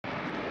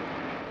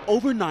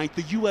Overnight,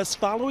 the U.S.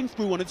 following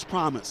through on its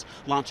promise,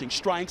 launching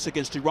strikes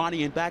against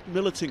Iranian-backed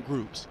militant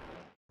groups.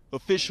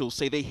 Officials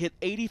say they hit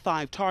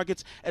 85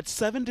 targets at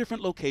 7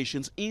 different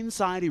locations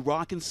inside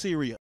Iraq and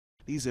Syria.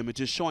 These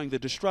images showing the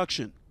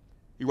destruction.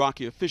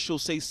 Iraqi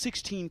officials say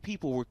 16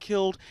 people were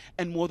killed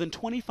and more than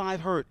 25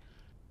 hurt.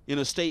 In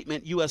a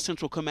statement, U.S.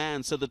 Central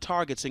Command said the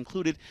targets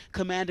included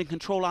command and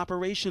control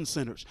operations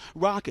centers,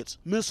 rockets,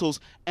 missiles,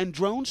 and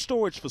drone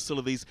storage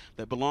facilities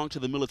that belong to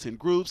the militant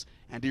groups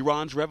and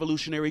Iran's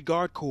Revolutionary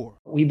Guard Corps.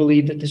 We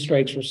believe that the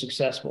strikes were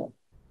successful.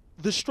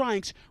 The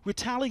strikes,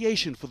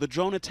 retaliation for the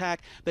drone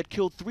attack that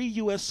killed 3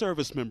 U.S.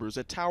 service members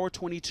at Tower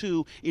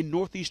 22 in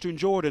northeastern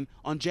Jordan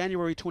on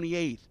January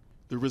 28th.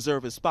 The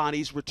reservist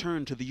bodies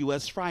returned to the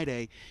U.S.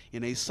 Friday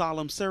in a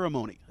solemn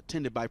ceremony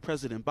attended by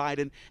President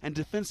Biden and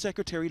Defense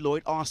Secretary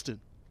Lloyd Austin.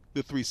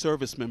 The 3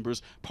 service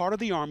members, part of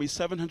the Army's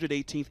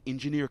 718th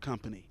Engineer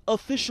Company.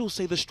 Officials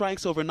say the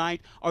strikes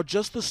overnight are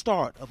just the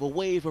start of a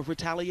wave of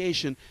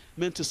retaliation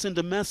meant to send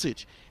a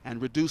message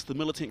and reduce the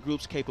militant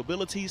group's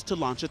capabilities to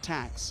launch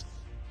attacks.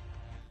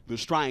 The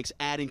strikes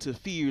adding to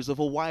fears of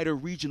a wider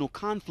regional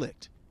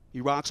conflict.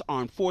 Iraq's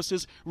armed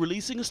forces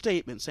releasing a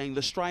statement saying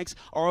the strikes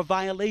are a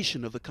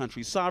violation of the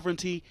country's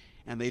sovereignty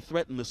and they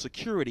threaten the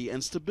security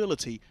and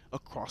stability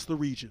across the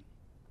region.